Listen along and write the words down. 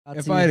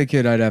If I had a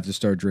kid, I'd have to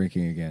start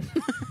drinking again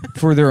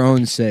for their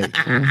own sake.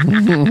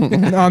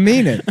 No, I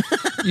mean it.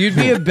 You'd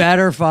be a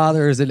better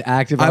father as an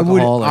active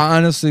alcoholic. I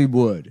honestly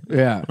would.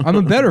 Yeah. I'm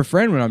a better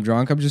friend when I'm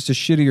drunk. I'm just a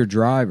shittier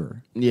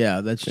driver.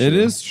 Yeah, that's true. It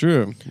is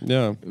true.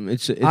 Yeah.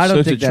 It's I don't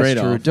such think a that's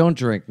trade-off. true. Don't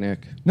drink,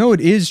 Nick. No, it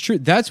is true.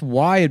 That's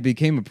why it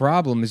became a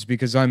problem, is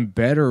because I'm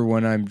better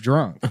when I'm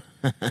drunk.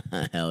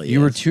 Hell yeah. You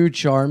were too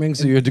charming,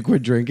 so you had to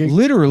quit drinking?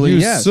 Literally,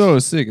 You're yes. so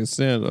sick of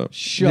stand-up.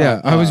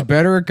 Shut I was up.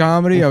 better at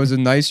comedy. I was a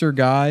nicer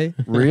guy.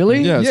 Really?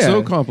 Yeah, Yeah.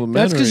 so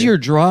complimentary. That's because you're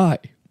dry.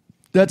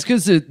 That's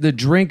because the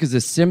drink is a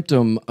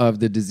symptom of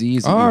the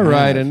disease. that you All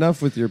right, have.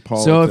 enough with your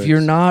politics. So if you're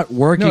not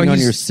working on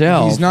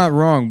yourself, He's not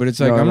wrong, but it's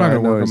like, No, I'm not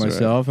no, going to work I on know he's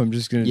myself. I'm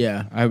just going to.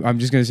 Yeah. I'm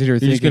just going to sit here You're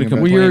just thinking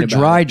gonna about. well, you're a complain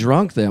about dry it.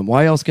 drunk then.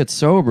 Why else get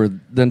sober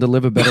than to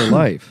live a better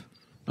life?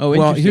 Oh,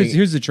 Well, interesting.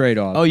 here's the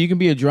trade-off. Oh, you can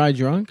be a dry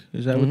drunk?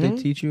 Is that what they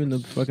teach you in the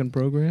fucking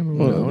program? Or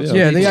what? Well,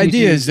 Yeah, They the teach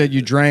idea you- is that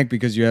you drank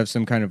because you have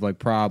some kind of like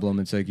problem.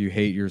 It's like you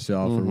hate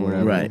yourself or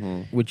whatever. Right.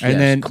 Which, And yes,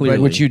 then- clearly.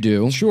 Which you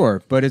do.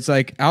 Sure, but it's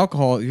like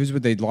alcohol. Here's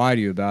what they lie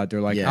to you about.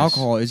 They're like, Yes.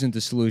 alcohol isn't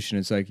the solution.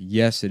 It's like,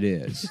 yes, it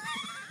is.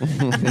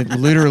 It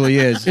literally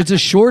is. It's a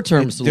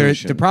short-term There-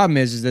 solution. the problem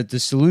is that the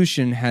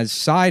solution has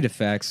side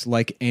effects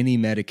like any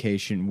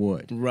medication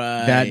would.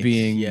 Right, That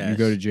being, yes. you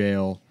go to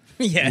jail.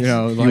 Yes. You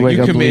know, like wake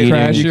up bleeding.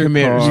 crash You your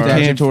commit car.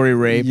 statutory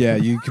rape. Yeah,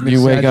 you commit.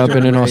 you wake up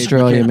in an statutory rape.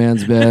 Australian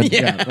man's bed.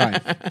 Yeah,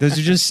 right. Those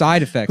are just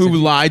side effects. Who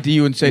lied to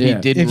you and said Yeah.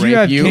 he didn't If rape you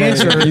have you?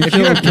 cancer, if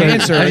you have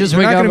cancer, I just they're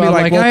wake not up, gonna be I'm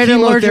like, like, well, I had an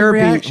allergic chemotherapy.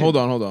 reaction. Hold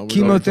on. We're already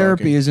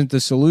Chemotherapy talking. isn't the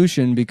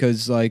solution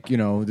because, like, you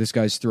know, this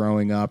guy's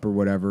throwing up or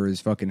whatever, his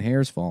fucking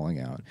hair's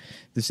falling out.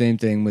 The same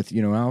thing with,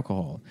 you know,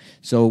 alcohol.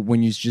 So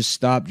when you just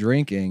stop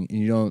drinking and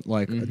you don't,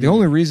 like, the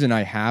only reason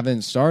I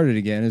haven't started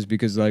again is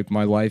because, like,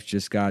 my life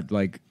just got,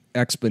 like,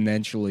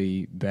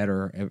 exponentially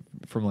better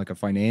from, like, a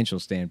financial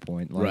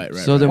standpoint. Like, Right.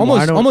 So then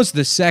why don't almost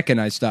the second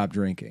I stopped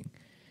drinking.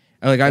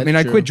 Like, I That's mean,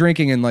 I true. quit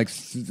drinking and like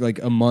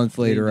a month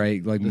later,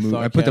 I like moved.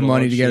 thought I put the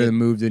money catalog together shit. and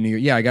moved to New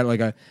York. Yeah, I got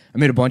like I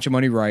made a bunch of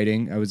money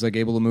writing. I was like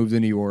able to move to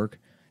New York.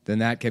 Then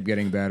that kept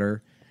getting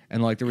better,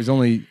 and like there was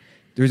only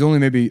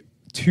maybe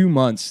 2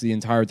 months the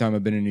entire time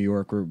I've been in New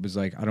York where it was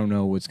like I don't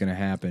know what's gonna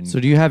happen. So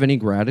do you have any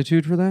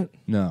gratitude for that?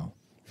 No.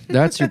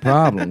 That's your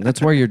problem.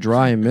 That's why you're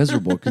dry and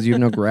miserable, because you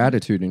have no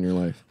gratitude in your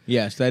life.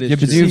 Yes, that is Yeah,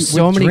 true. but You have See,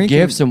 so with many drinking-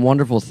 gifts and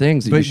wonderful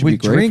things that you But should be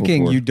with grateful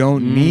drinking, for. you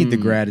don't need the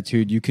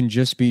gratitude. You can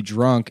just be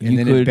drunk, and You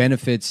then could- it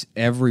benefits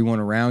everyone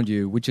around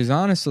you, which is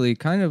honestly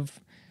kind of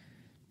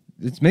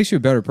it makes you a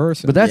better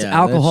person. But that's Yeah, that's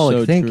alcoholic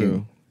so thinking.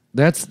 true.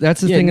 That's the Yeah,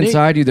 thing Nick-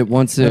 inside you that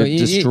wants to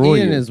destroy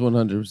Ian you. is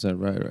 100%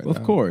 right Of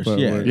now. course, But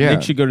yeah. we're- Yeah.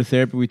 Nick should go to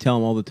therapy. We tell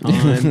him all the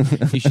time.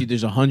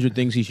 There's 100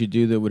 things he should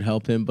do that would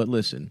help him. But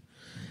listen,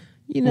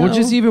 you know, Well,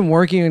 just even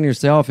working on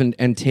yourself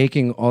and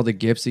taking all the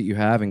gifts that you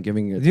have and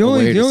giving it the away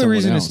only to someone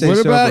reason else. to stay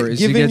What about sober is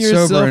to giving get sober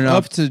yourself enough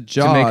up to to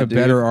jaw, make a dude?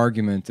 better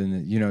argument than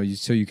that, you know,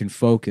 so you can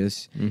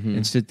focus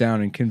and sit down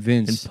and and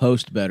convince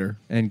post better.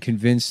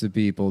 the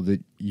people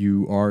that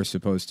you are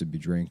supposed to be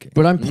drinking.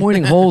 But I'm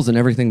pointing holes in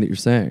everything that you're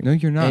saying. No,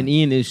 you're not. And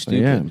Ian is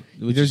stupid. am.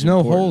 which There's is no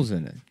important. holes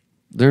in it.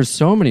 There's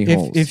so many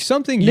holes. If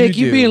something Nick,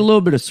 you you're do, being a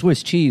little bit of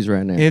Swiss cheese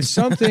right now. if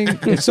something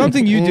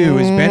you do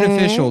is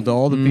beneficial to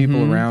all the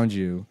people around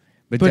you,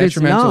 but But it's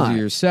detrimental not. to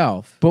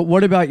yourself. But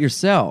what about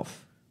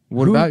yourself?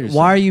 What about yourself?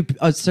 Why are you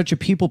such a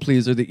people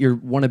pleaser that you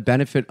want to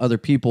benefit other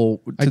people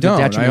to I the don't.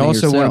 detriment I of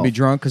also want to yourself? be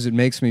drunk because it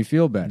makes me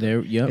feel better.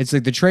 There- yep. It's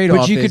like the trade-off.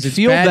 But you is could it's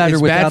feel bad, better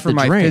it's without bad for the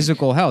my drink.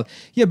 physical health.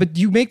 Yeah, but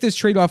you make this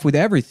trade-off with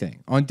everything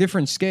on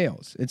different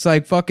scales. It's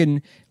like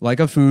fucking like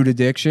a food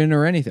addiction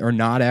or anything, or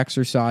not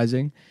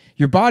exercising.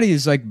 Your body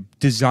is like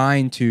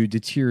designed to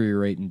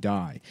deteriorate and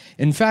die.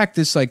 In fact,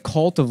 this like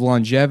cult of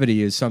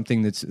longevity is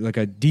something that's like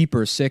a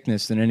deeper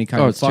sickness than any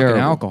kind Oh, of it's fucking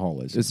terrible.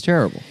 alcoholism. It's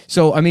terrible.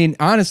 So, I mean,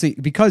 honestly,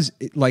 because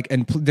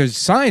there's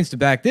science to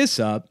back this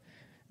up,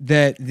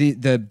 that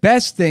the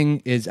best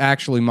thing is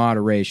actually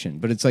moderation,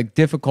 but it's like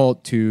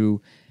difficult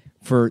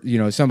for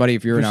somebody,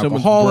 if you're an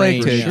someone's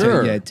alcoholic,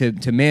 brain,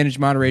 to manage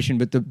moderation.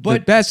 But the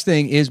best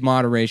thing is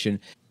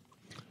moderation.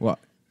 What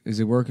is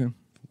it working?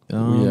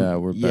 Yeah,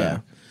 we're Yeah.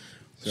 back.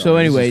 So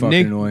This is anyway, fucking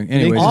Nick. annoying. Nick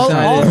Anyways,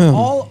 decided-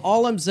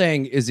 All I'm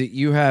saying is that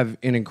you have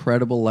an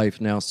incredible life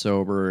now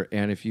sober,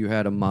 and if you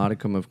had a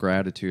modicum of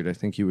gratitude, I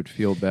think you would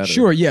feel better.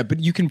 Sure, yeah, but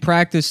you can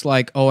practice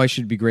like, oh, I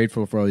should be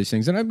grateful for all these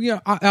things, and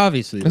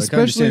obviously, like, I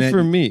Especially understand for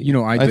that, me,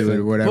 I I do it think.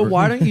 or whatever. But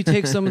why don't you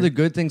take some of the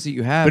good things that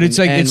you have? But it's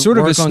like and it's sort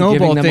of a work on snowball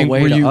giving them thing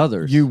away where to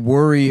others. you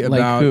worry like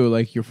about who?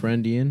 Like your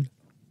friend Ian?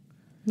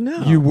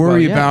 no, you worry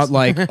Well, yes. about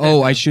like,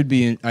 oh, I should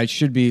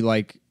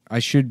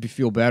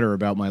feel better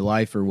about my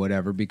life or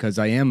whatever because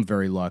I am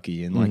very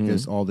lucky and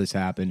like all this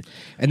happened,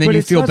 and then But you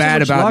it's feel not so bad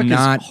much about luck, it's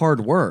not.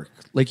 hard work.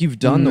 Like you've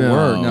done the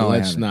work. No, I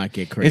let's haven't. not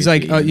get crazy. It's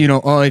like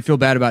I feel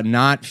bad about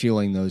not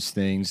feeling those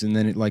things, and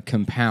then it like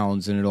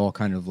compounds and it all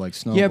kind of like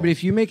snowballs. Yeah, but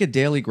if you make a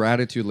daily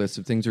gratitude list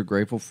of things you're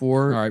grateful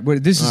for, all right,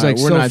 but this is All right,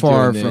 like we're so not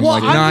far doing from this.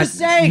 like Well, I'm not just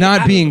saying,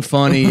 not being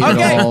funny at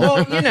okay, all.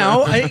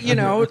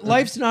 well,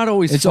 life's not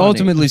always. It's funny.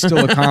 ultimately still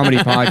a comedy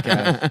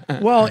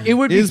podcast. Well, it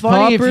would be Is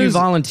funny if you Poppers-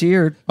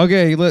 volunteered.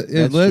 Okay,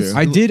 That's let's.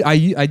 true.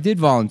 I did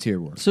volunteer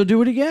work. So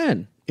do it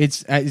again.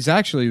 It's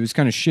actually, it was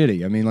kind of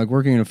shitty. I mean, like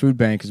working in a food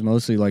bank is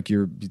mostly like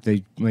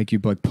they make you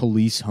like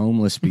police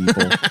homeless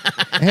people.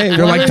 Hey,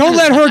 They're like, don't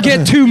let her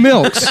get 2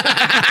 milks.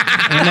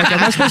 And I'm like, am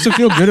I supposed to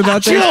feel good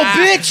about this? Chill,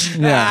 bitch.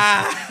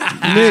 Yeah.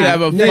 You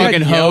have a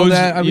fucking hose.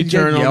 I You would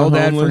turn get on yelled the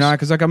at for homeless. not,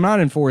 because like I'm not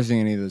enforcing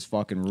any of those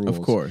fucking rules.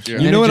 Of course. Yeah.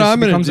 And You know it what just I'm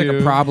gonna becomes do?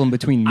 like a problem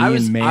between me and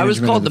management. I was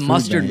called of the food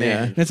mustard bank.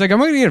 man. And it's like, I'm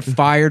going to get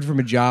fired from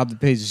a job that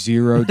pays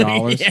 $0.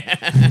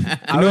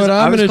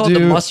 I was called the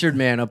do? mustard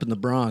man up in the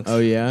Bronx. Oh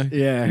yeah.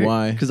 Yeah.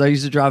 Why? Because I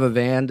used to drive a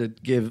van to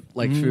give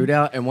like food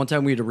out, and one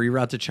time we had to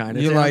reroute to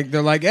Chinatown.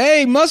 They're like,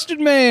 hey, mustard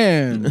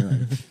man. You're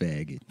like,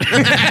 faggot.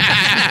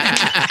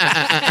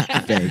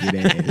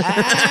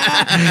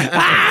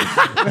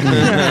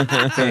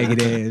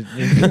 Faggot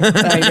ass.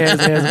 Faggot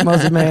ass.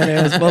 Mustard man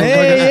ass.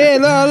 Hey,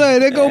 no, look,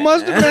 there go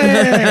mustard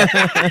man.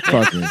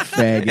 Fucking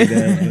faggot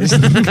ass.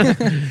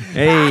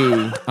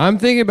 Hey. I'm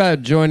thinking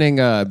about joining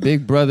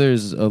Big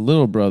Brothers,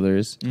 Little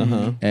Brothers,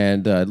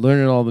 and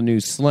learning all the new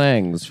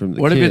slangs from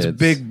the What kids. if it's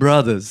big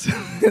brothers,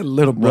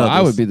 little Well, brothers?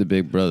 I would be the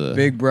big brother.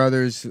 Big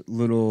Brother's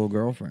little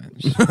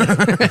girlfriends.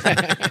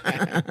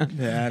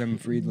 The Adam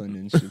Friedland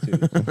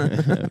Institute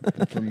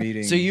for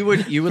meeting. So you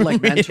would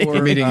like mentor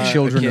for meeting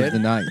children a of kid? the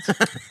night.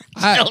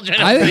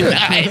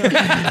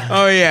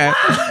 Oh yeah.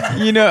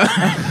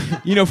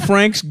 You know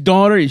Frank's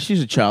daughter.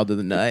 She's a child of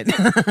the night.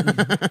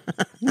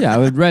 Yeah, I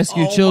would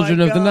rescue Oh children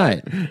my of the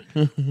God.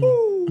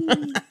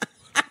 night.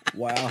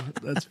 Wow,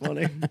 that's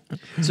funny.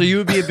 So you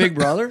would be a big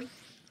brother?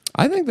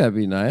 I think that'd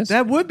be nice.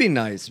 That would be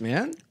nice,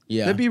 man.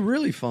 Yeah. That'd be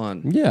really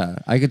fun. Yeah,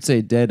 I could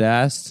say dead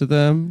ass to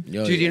them.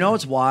 Oh, Dude, you know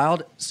what's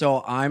wild?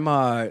 So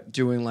I'm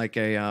doing like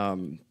a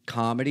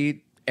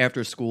comedy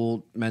after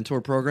school mentor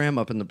program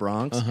up in the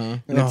Bronx.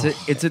 And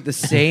it's at the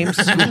same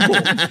school.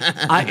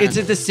 It's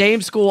at the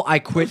same school I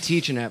quit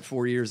teaching at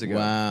 4 years ago.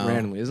 Wow.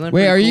 Randomly. Isn't that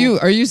Wait, pretty cool?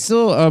 are you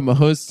still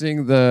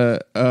hosting the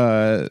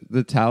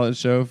talent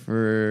show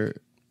for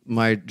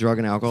My drug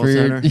and alcohol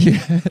your center?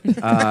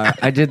 yeah.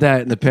 I did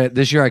that in the pit.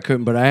 This year I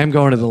couldn't, but I am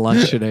going to the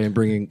lunch today and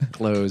bringing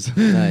clothes.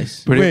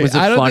 Nice. But it was the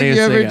I don't think funniest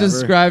you ever thing ever.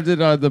 described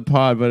it on the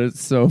pod, but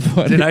it's so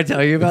funny. Did I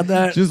tell you about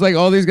that? Just like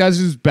all these guys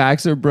whose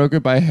backs are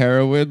broken by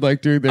heroin,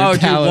 like during their Oh,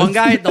 dude, talents. one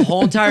guy, the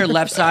whole entire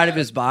left side of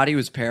his body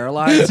was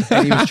paralyzed,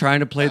 and he was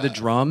trying to play the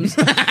drums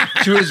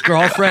to his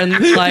girlfriend,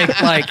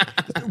 like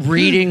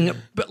reading,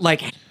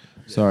 like.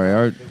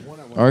 Sorry,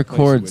 our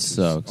cord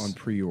sucks. On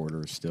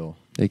pre-order still.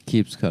 It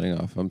keeps cutting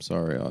off. I'm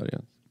sorry,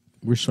 audience.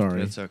 We're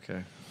sorry. It's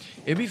okay.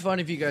 It'd be fun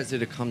if you guys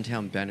did a Come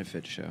Town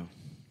benefit show,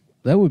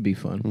 That would be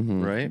fun.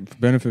 right?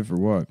 Benefit for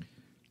what?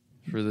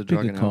 For the Pick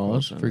drug a and alcohol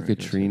cause. center, For I guess.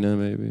 Katrina,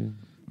 maybe.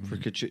 For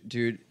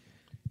dude.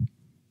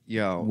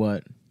 Yo,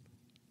 What?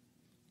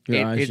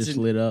 Your eyes just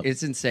lit up.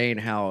 It's insane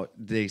how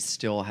they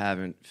still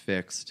haven't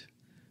fixed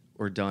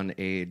or done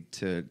aid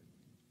to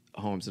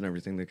homes and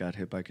everything that got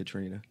hit by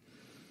Katrina.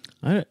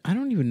 I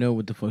don't even know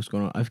what the fuck's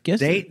going on. I guess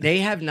They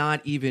have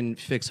not even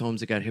fixed homes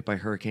that got hit by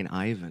Hurricane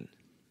Ivan.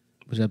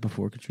 was that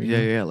before Katrina.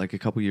 Yeah, like a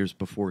couple years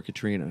before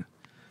Katrina.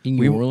 In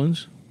We- New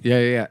Orleans.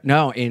 Yeah.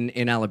 No,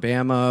 in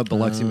Alabama,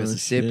 Biloxi, Oh,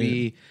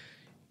 Mississippi.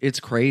 It's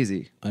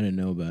crazy. I didn't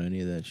know about any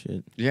of that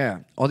shit. Yeah.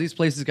 All these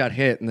places got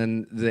hit, and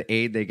then the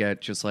aid they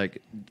get, just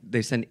like,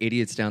 they send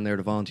idiots down there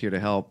to volunteer to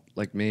help,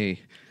 like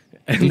me.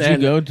 And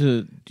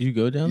Did you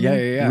go down Yeah,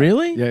 there? yeah.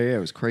 Really? Yeah, it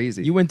was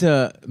crazy. You went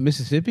to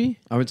Mississippi?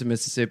 I went to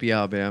Mississippi,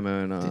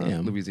 Alabama, and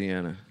Damn.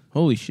 Louisiana.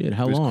 Holy shit!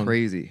 How It was long?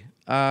 crazy.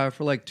 For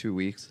like 2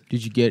 weeks.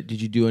 Did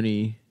you do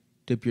any?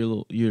 Dip your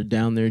little. You're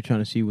down there trying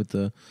to see what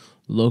the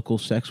local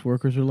sex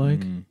workers are like.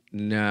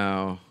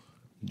 No.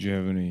 Do you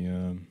have any?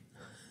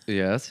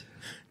 Yes.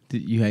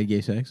 You had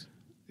gay sex?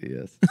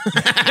 Yes.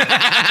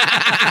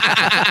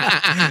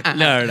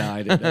 no,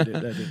 I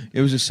didn't. It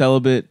was a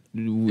celibate.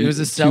 It was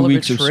a 2 celibate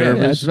weeks of trip.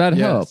 service. Yeah, it's about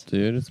Yes. help,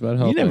 dude. It's about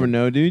help. You never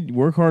know, dude.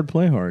 Work hard,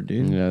 play hard,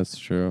 dude. Yeah, that's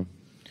true.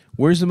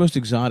 Where's the most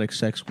exotic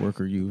sex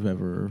worker you've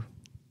ever?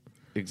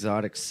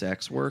 Exotic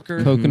sex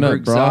worker? Coconut or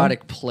bra?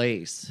 exotic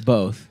place?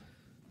 Both.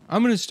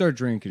 I'm gonna start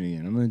drinking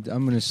again. I'm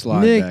gonna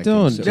slide Nick, back.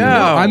 don't into do it. it.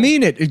 I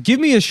mean it. Give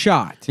me a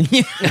shot.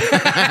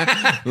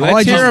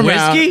 Let's hear 'em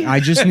out. whiskey? I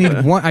just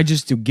need one. I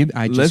just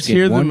Let's get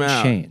hear one them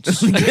out. chance.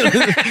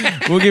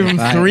 We'll give him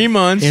 3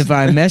 months. If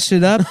I mess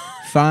it up,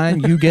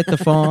 fine. You get the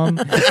farm.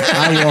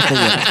 I walk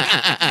away.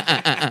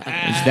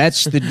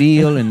 That's the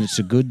deal, and it's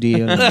a good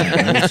deal.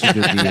 It's a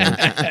good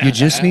deal. You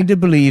just need to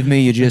believe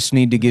me. You just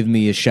need to give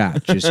me a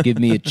shot. Just give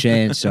me a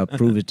chance. I'll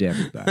prove it to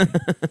everybody.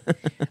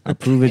 I'll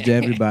prove it to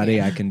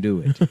everybody. I can do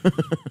it.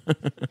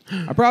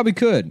 I probably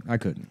could. I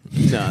couldn't.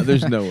 No,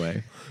 there's no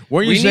way.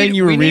 Weren't you We saying need-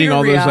 you were we need reading a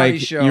all those reality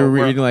like show you were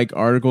where reading like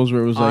articles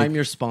where it was like I'm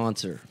your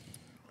sponsor.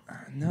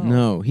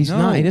 no, he's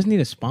not. He doesn't need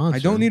a sponsor. I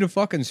don't need a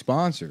fucking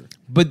sponsor.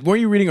 But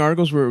weren't you reading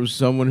articles where it was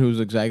someone who was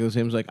exactly the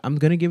same? It was like, I'm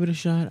gonna give it a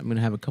shot. I'm gonna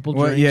have a couple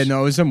Well, drinks. yeah, no,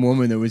 it was some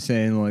woman that was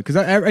saying like, because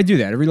I do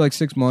that every like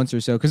 6 months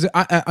or so. Because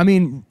I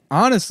mean,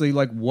 honestly,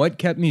 like what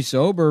kept me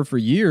sober for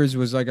years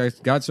was like I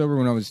got sober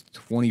when I was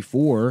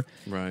 24,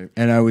 Right.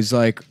 and I was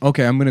like,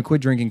 okay, I'm gonna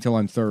quit drinking till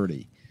I'm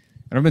 30,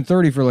 and I've been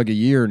 30 for like a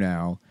year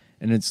now,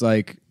 and it's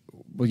like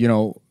well, you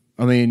know,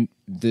 I mean,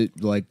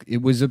 like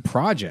it was a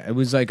project. It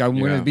was like I'm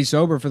going to be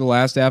sober for the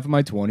last half of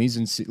my 20s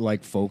and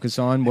like focus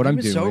on what I'm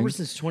doing. Sober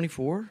since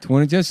 24?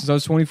 Since I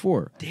was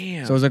 24.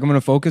 Damn. So I was like, I'm going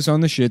to focus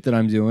on the shit that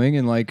I'm doing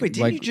and like. Wait,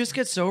 didn't you just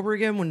get sober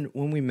again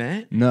when we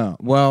met? No.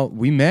 Well,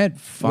 we met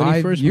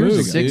 5 first years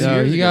moved, ago. 6 No,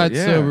 years he got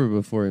ago, sober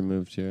before he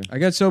moved here. I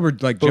got sober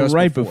like But just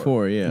right before.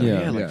 before, yeah.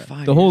 Yeah, like Yeah.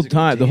 5 The whole years ago.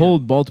 time, the Damn. whole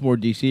Baltimore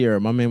D.C. era,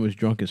 my man was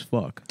drunk as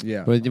fuck.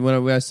 Yeah. But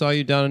when I saw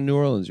you down in New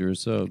Orleans, you were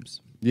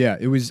sobs. Yeah.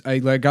 It was. I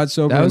like got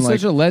sober. That was and,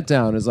 such a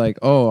letdown. It's like,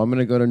 oh, I'm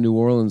gonna go to New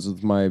Orleans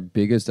with my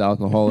biggest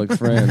alcoholic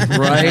friend,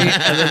 Right?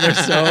 And then they're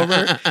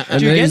sober. And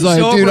Dude, then he's getting like,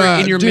 sober dude,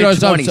 in your dude, I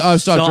stopped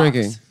mid-20s sucks.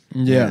 drinking.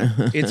 Yeah.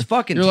 It's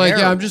fucking You're like, yeah,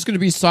 I'm terrible. just gonna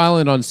be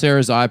silent on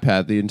Sarah's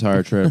iPad the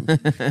entire trip.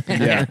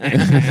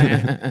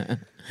 Yeah.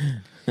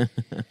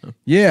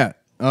 Yeah.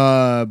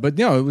 But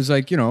no, it was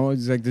like, you know,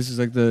 it's like this is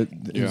like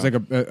it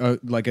was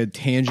like a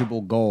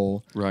tangible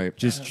goal. Right.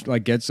 Just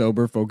like get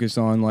sober, focus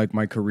on like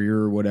my career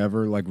or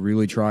whatever, like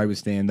really try with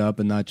stand up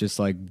and not just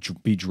like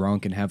be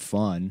drunk and have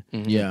fun.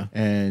 Yeah.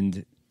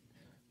 And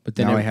But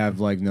then now I have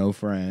like no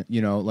friend,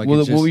 you know, like Well,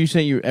 it's what just, were you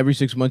saying? You every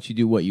 6 months you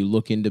do what? You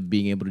look into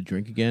being able to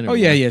drink again? or Oh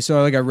yeah, what? yeah.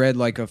 So like I read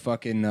like a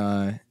fucking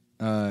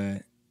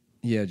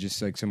yeah,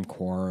 just like some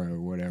Quora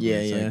or whatever. Yeah,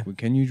 It's yeah. like, well,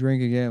 can you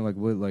drink again? Like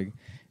what? Like,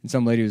 and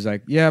some lady was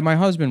like, yeah, my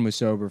husband was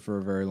sober for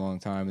a very long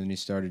time, and then he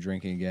started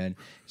drinking again.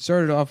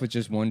 Started off with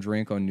just one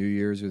drink on New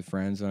Year's with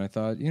friends, and I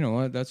thought, you know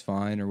what, that's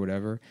fine or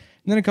whatever.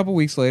 And then a couple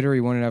weeks later, he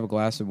wanted to have a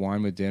glass of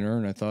wine with dinner,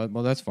 and I thought,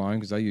 well, that's fine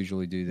because I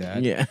usually do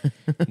that. Yeah.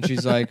 And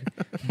she's like,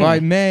 by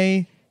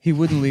May, he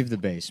wouldn't leave the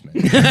basement.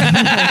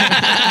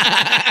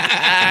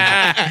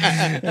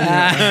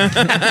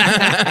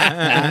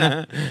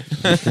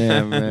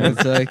 Damn, man.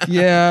 It's like,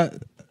 yeah,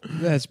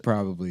 that's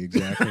probably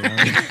exactly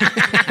right.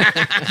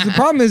 The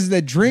problem is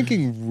that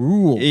drinking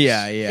rules.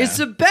 Yeah, yeah. It's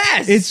the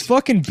best. It's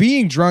fucking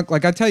being drunk.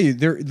 Like I tell you,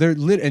 they're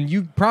lit, and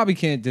you probably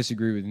can't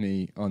disagree with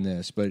me on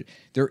this, but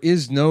there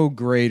is no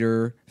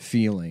greater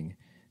feeling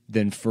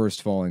than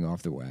first falling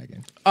off the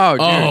wagon.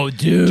 Oh,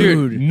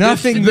 dude.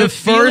 Nothing. The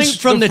feeling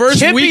from the first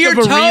tip of week your of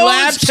a toes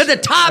relapse? to the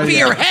top of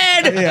your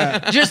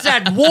head. Just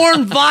that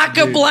warm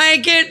vodka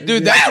blanket.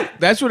 Dude,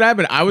 that's what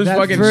happened. I was That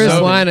fucking first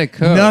sober. line of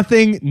coke.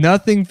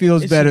 Nothing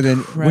feels It's better than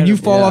when you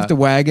fall Yeah. off the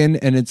wagon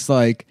and it's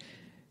like,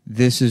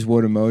 this is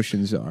what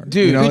emotions are.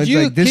 Dude, you know, could it's you-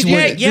 like, this could is you-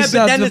 what, Yeah, this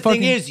but is then the the thing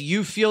fucking- is,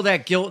 you feel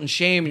that guilt and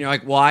shame, and you're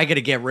like, well, I got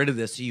to get rid of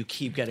this, so you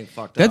keep getting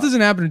fucked That up. doesn't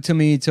happen to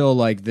me till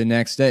like the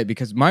next day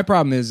because my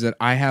problem is that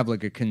I have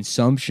like a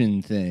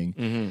consumption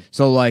thing.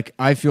 So like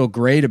I feel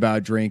great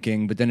about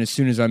drinking, but then as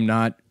soon as I'm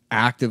not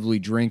actively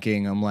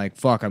drinking, I'm like,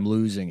 fuck, I'm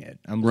losing it.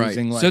 I'm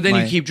losing. Like, So then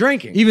my- you keep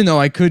drinking. even though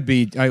I could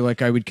be, I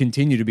would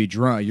continue to be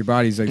drunk. Your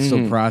body's like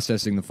still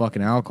processing the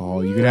fucking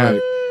alcohol. You could have,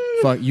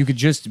 you could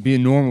just be a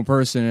normal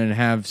person and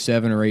have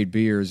 7 or 8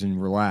 beers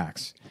and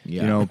relax.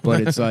 Yeah. You know,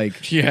 but it's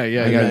like, Yeah,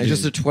 I gotta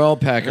just a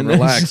 12-pack and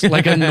relax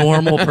like a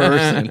normal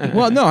person.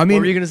 well, no, I mean,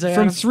 were you gonna say,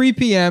 from Adam? 3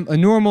 p.m., a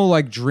normal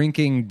like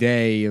drinking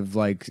day of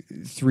like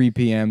 3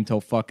 p.m.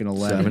 till fucking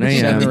 11. 7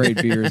 a.m. 7 or 8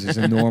 beers is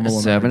a normal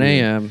amount. 7 of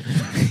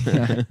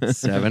beer. a.m.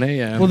 7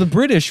 a.m. Well, the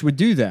British would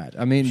do that.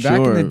 I mean, back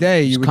in Sure. the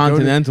day, It's you would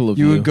continental go of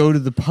to, you you. would go to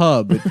the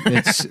pub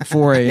at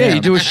 4 a.m. yeah, you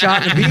do a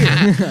shot and a beer,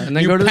 and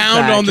then You go to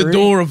pound the on the factory.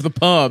 door of the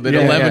pub at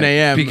Yeah, 11 yeah.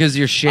 a.m. because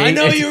you're shaking. I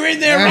know you're in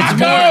there, It's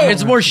Rocco! more,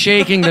 it's more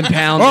shaking than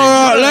pounding. All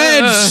right,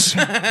 lads.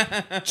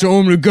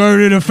 Time to go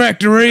to the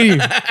factory.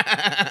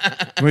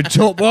 We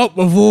top up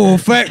before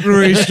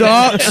factory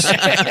starts.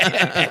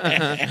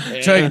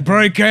 Take a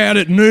break out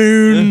at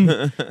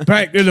noon.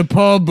 Back to the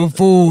pub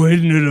before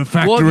heading to the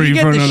factory Well, if you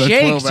for get the another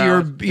shakes, 12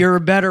 hours. you're a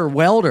better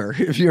welder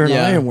if you're an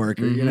Yeah. iron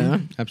worker. You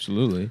know,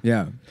 Absolutely.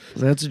 Yeah.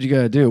 so that's what you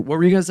gotta do. What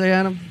were you gonna say,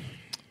 Adam?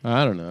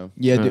 I don't know.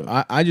 Yeah, dude,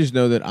 I just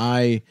know that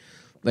I've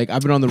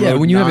been on the Yeah, road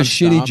when you have a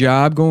nonstop. shitty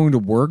job going to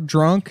work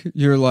drunk,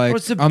 you're like, Oh,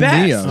 it's the I'm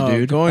best. Neo, Oh,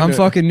 dude. going I'm to-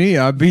 fucking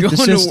Neo. I beat the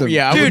Going to- system.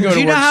 yeah, I would Dude, go do to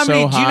you know work how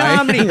many? so Do you know how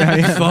high.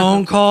 many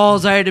phone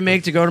calls I had to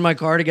make to go to my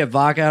car to get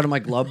vodka out of my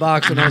glove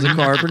box when I was a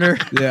carpenter?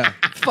 Yeah.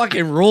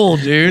 Fucking rule,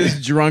 dude.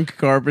 This drunk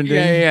carpenter.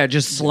 Yeah,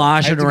 just I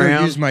sloshing had to go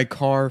around. use my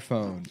car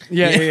phone.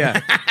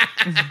 Yeah.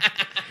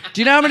 Do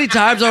you know how many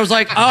times I was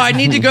like, oh, I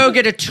need to go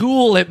get a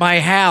tool at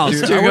my house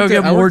Dude, to I go worked get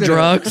at- I more worked at a-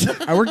 drugs?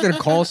 I worked at a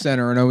call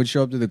center, and I would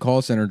show up to the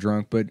call center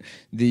drunk. But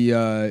they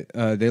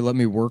let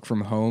me work from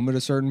home at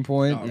a certain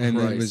point, and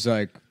it Christ. was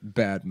like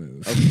bad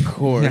move. Of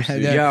course. Yeah,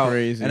 dude. yeah.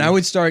 Crazy. And I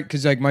would start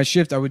because like my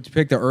shift, I would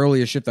pick the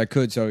earliest shift I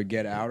could, so I would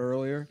get out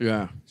earlier.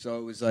 Yeah. So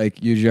it was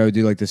like usually I would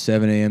do like the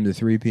 7 a.m. to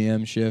 3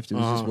 p.m. shift. It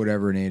was just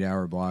whatever an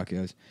 8-hour block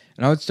is.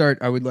 And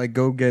I would like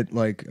go get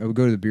like I would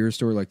go to the beer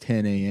store like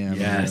 10 a.m. or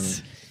Yes.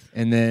 whatever.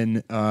 And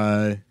then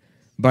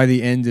by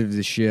the end of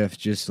the shift,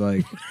 just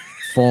like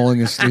falling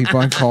asleep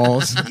on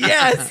calls.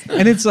 Yes.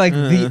 And it's like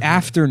the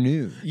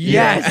afternoon.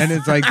 Yes. And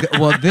it's like,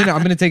 well, then I'm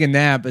going to take a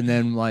nap and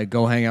then like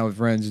go hang out with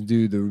friends and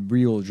do the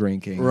real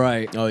drinking.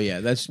 Right. Oh yeah,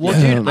 that's Well,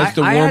 yeah, dude, that's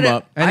the I had warm a-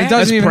 up. And I it had- doesn't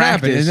That's even happen.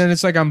 practice. And then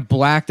it's like I'm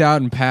blacked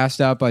out and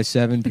passed out by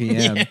 7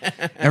 p.m.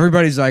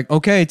 Everybody's like,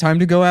 okay, time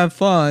to go have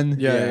fun.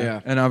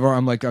 Yeah. And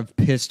I'm like, I've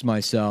pissed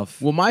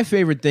myself. Well, my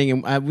favorite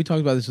thing, and we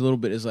talked about this a little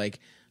bit, is like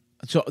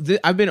So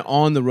I've been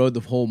on the road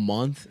the whole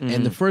month,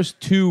 and the first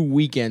 2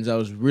 weekends I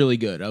was really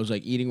good. I was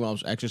like eating while I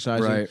was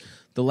exercising. Right.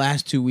 The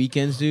last 2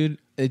 weekends, dude,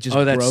 it just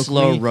that broke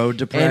slow me. road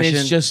depression. And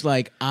it's just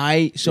like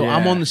I'm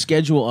on the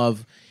schedule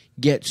of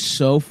get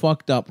so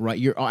fucked up. Right,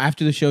 you're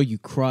after the show, you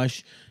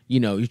crush. You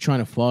know, you're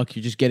trying to fuck.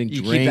 You're just getting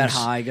drinks. keep that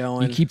high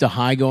going. You keep the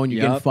high going.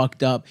 You're Yep. getting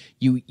fucked up.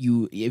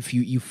 If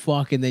you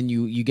fuck and then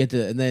you get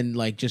to and then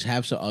like just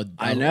have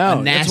I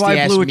know. a That's why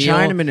I blew a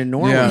nasty-ass meal. Chinaman in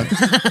Norway. Yeah.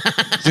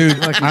 Dude,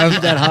 I can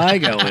keep that high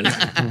going.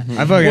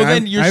 Well,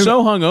 then you're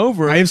so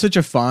hungover. I have such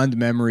a fond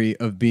memory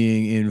of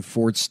being in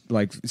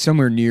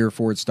somewhere near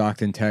Fort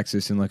Stockton,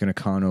 Texas, in like an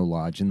Econo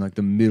Lodge in like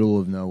the middle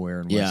of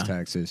nowhere in West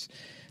Texas.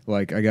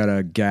 Like I got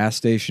a gas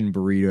station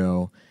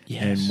burrito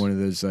and one of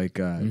those like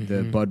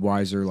the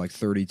Budweiser like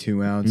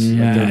 32 ounce, like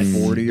they're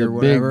 40 or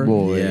whatever. Big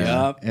boy.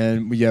 Yep.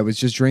 And I was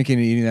just drinking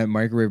and eating that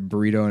microwave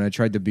burrito, and I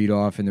tried to beat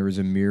off, and there was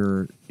a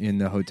mirror in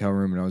the hotel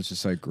room, and I was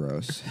just like,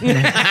 gross.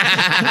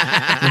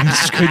 I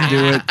just couldn't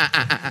do it.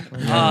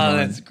 Oh,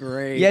 that's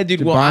great. Yeah,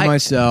 dude. Well, by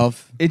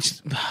myself.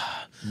 It's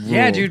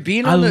Yeah, dude,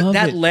 being I on love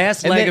that it.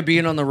 last And leg then- of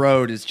being on the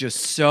road is just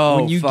so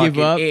When you fucking,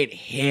 give up, it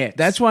hits.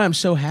 That's why I'm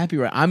so happy.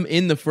 Right, I'm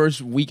in the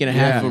first week and a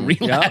half of a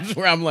relapse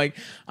where I'm like,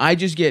 I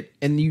just get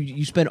and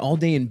you spend all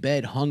day in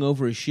bed,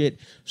 hungover as shit.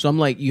 So I'm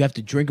like, you have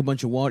to drink a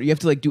bunch of water. You have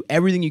to like do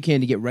everything you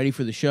can to get ready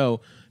for the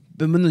show.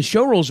 But when the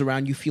show rolls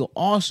around, you feel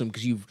awesome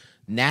because you've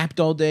napped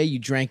all day. You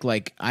drank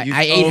like I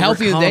ate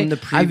healthy today. the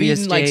I've previous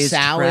eaten like day's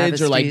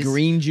salads or like travesties.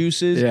 green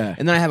juices. Yeah.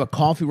 And then I have a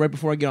coffee right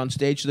before I get on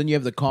stage. So then you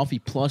have the coffee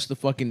plus the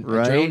fucking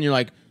Right. adrenaline. You're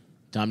like,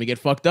 time to get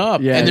fucked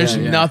up. Yeah, and there's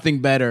yeah. nothing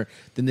better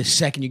than the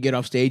second you get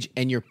off stage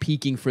and you're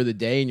peaking for the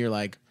day and you're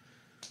like,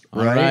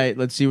 all Right? right,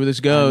 let's see where this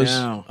goes.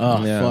 know.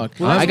 Oh, Yeah. fuck.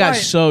 Well, I that's got why-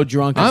 so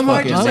drunk as I'm like-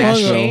 fucking Just I'm like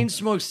hungover. chain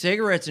smoke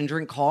cigarettes and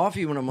drink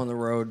coffee when I'm on the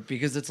road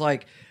because it's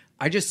like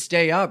I just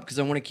stay up because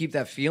I want to keep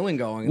that feeling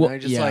going. Well, And I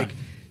just yeah. like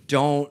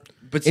don't.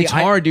 But see, It's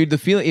hard, dude. The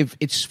feeling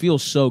it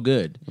feels so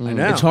good. I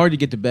know. It's hard to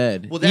get to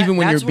bed, Well, even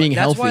when you're that's being that's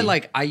healthy. why,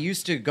 like, I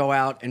used to go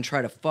out and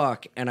try to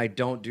fuck, and I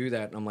don't do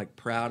that, and I'm like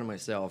proud of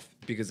myself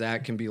because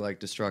that can be like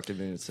destructive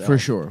in itself, for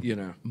sure, You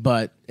know,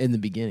 But in the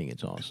beginning,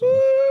 it's awesome.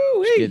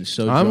 Just getting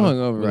so I'm drunk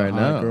hungover with a right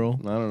hot now. girl.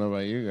 I don't know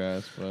about you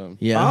guys, but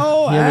Yeah.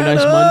 Oh, you have a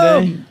nice Adam!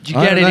 Monday. Did you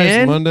get it nice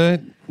in?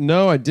 Monday?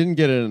 No, I didn't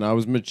get it in. I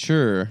was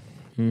mature.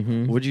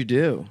 What'd you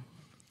do?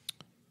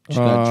 Just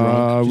got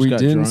drunk. Just We got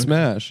didn't drunk.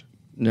 smash.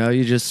 No,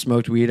 you just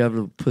smoked weed out of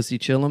a pussy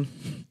chillum.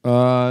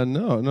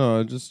 No.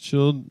 I just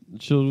chilled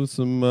with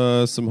some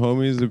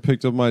homies who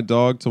picked up my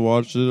dog to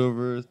watch it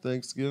over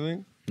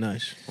Thanksgiving.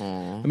 Nice.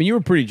 I mean, you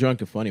were pretty drunk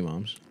to Funny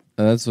Moms.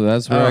 That's where I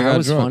How got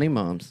was drunk. Funny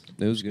Moms?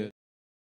 It was good.